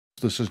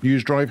This is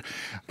Newsdrive.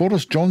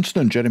 Boris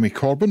Johnson and Jeremy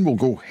Corbyn will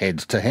go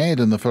head-to-head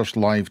in the first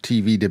live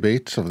TV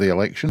debate of the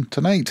election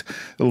tonight.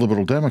 The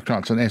Liberal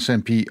Democrats and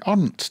SNP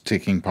aren't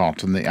taking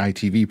part in the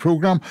ITV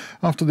programme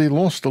after they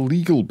lost a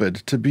legal bid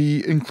to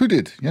be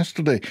included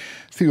yesterday.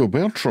 Theo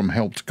Bertram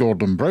helped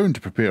Gordon Brown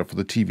to prepare for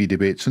the TV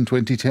debates in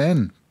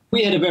 2010.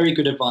 We had a very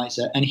good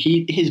advisor, and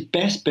his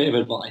best bit of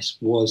advice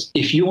was,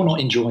 if you're not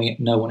enjoying it,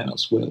 no one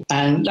else will.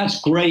 And that's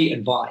great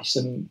advice,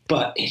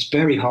 but it's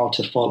very hard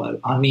to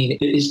follow. I mean,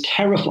 it is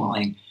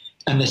terrifying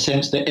in the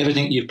sense that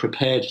everything you've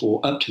prepared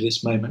for up to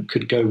this moment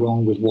could go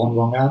wrong with one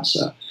wrong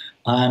answer.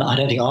 And I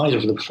don't think either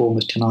of the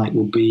performers tonight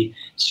will be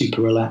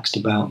super relaxed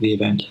about the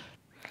event.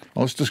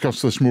 Let's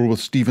discuss this more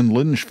with Stephen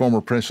Lynch, former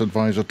press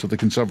advisor to the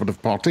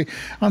Conservative Party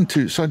and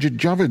to Sajid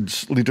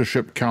Javid's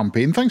leadership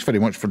campaign. Thanks very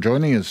much for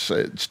joining us,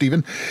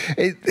 Stephen.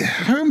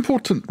 How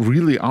important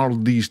really are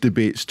these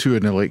debates to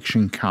an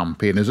election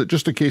campaign? Is it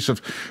just a case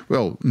of,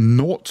 well,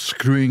 not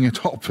screwing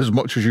it up as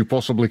much as you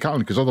possibly can,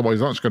 because otherwise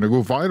that's going to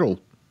go viral?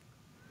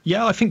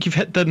 Yeah, I think you've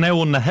hit the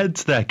nail on the head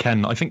there,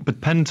 Ken. I think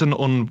dependent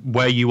on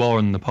where you are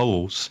in the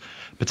polls,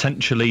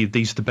 potentially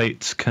these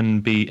debates can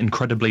be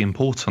incredibly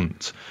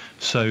important.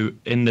 So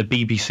in the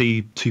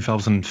BBC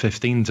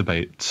 2015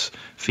 debates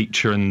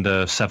featuring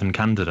the 7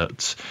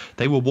 candidates,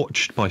 they were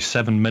watched by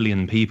 7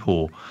 million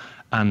people.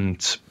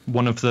 And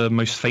one of the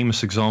most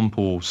famous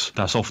examples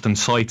that's often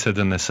cited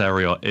in this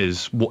area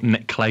is what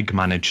Nick Clegg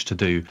managed to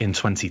do in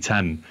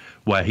 2010,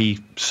 where he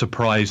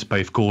surprised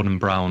both Gordon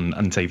Brown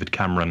and David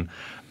Cameron.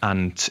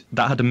 And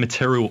that had a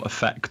material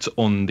effect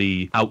on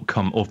the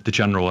outcome of the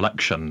general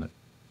election.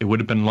 It would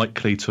have been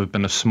likely to have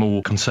been a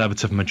small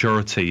Conservative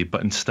majority,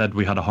 but instead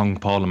we had a hung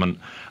parliament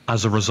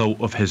as a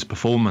result of his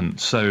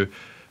performance. So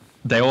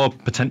they are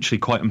potentially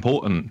quite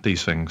important,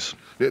 these things.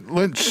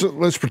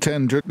 Let's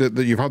pretend that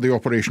you've had the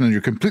operation and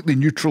you're completely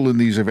neutral in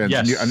these events.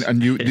 Yes.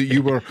 and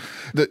you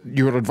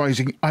were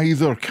advising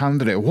either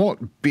candidate.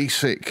 What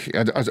basic,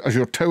 as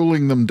you're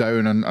toweling them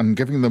down and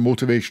giving them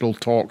motivational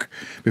talk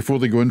before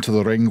they go into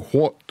the ring,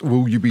 what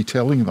will you be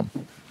telling them?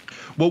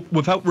 Well,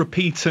 without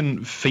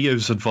repeating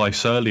Theo's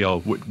advice earlier,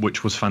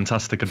 which was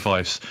fantastic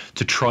advice,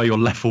 to try your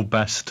level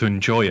best to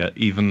enjoy it,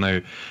 even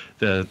though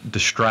the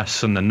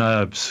stress and the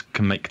nerves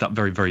can make that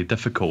very, very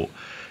difficult.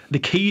 The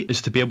key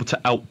is to be able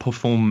to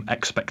outperform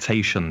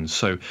expectations.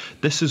 So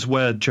this is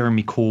where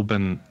Jeremy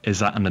Corbyn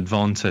is at an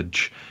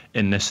advantage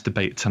in this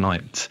debate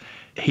tonight.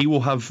 He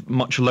will have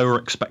much lower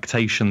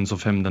expectations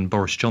of him than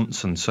Boris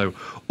Johnson. So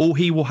all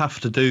he will have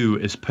to do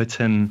is put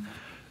in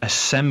a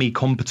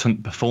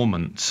semi-competent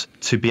performance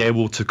to be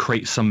able to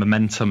create some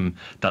momentum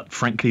that,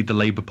 frankly, the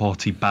Labour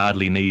Party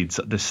badly needs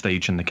at this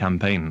stage in the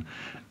campaign.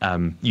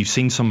 You've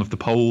seen some of the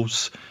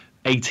polls,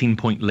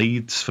 18-point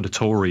leads for the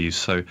Tories.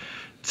 So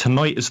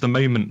tonight is the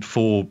moment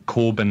for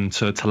Corbyn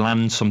to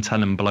land some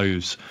telling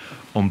blows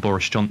on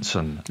Boris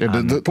Johnson. Yeah,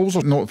 the polls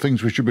are not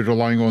things we should be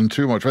relying on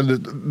too much. And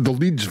the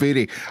leads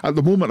vary. At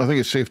the moment, I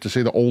think it's safe to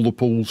say that all the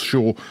polls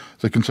show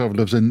the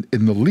Conservatives in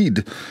the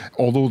lead,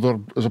 although there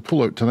is a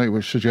poll out tonight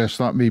which suggests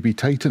that may be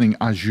tightening,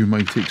 as you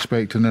might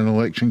expect in an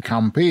election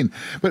campaign.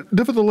 But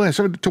nevertheless,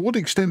 I mean, to what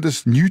extent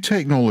does new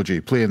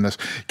technology play in this?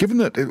 Given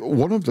that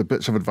one of the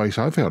bits of advice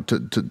I've heard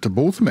to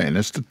both men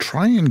is to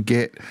try and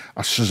get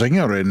a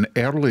zinger in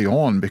early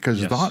on,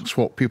 because that's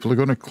what people are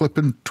going to clip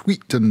and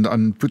tweet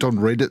and put on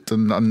Reddit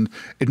and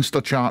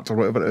Instachat or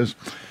whatever it is.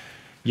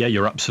 Yeah,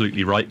 you're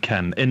absolutely right,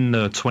 Ken. In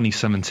the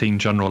 2017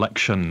 general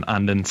election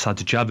and in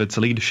Sajid Javid's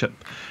leadership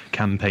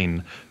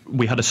campaign,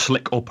 we had a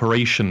slick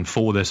operation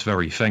for this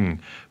very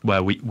thing,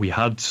 where we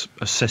had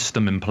a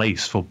system in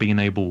place for being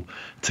able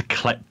to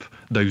clip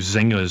those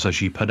zingers, as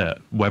you put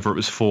it, whether it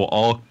was for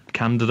our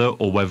candidate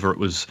or whether it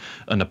was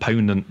an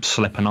opponent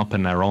slipping up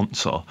in their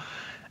answer.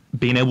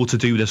 Being able to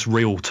do this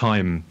real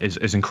time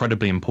is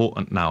incredibly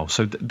important now.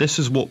 So this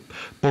is what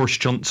Boris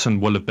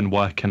Johnson will have been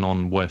working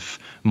on with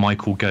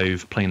Michael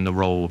Gove playing the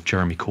role of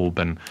Jeremy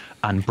Corbyn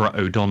and Brett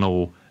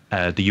O'Donnell,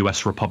 the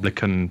US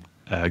Republican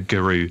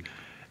guru.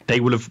 They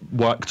will have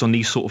worked on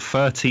these sort of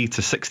 30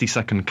 to 60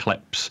 second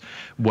clips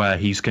where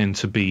he's going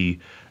to be,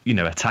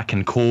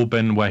 attacking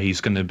Corbyn, where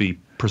he's going to be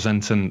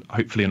presenting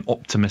hopefully an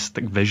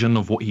optimistic vision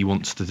of what he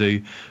wants to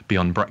do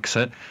beyond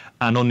Brexit.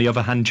 And on the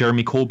other hand,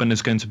 Jeremy Corbyn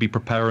is going to be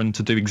preparing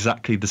to do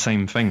exactly the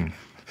same thing.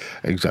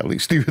 Exactly.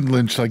 Stephen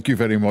Lynch, thank you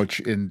very much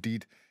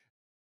indeed.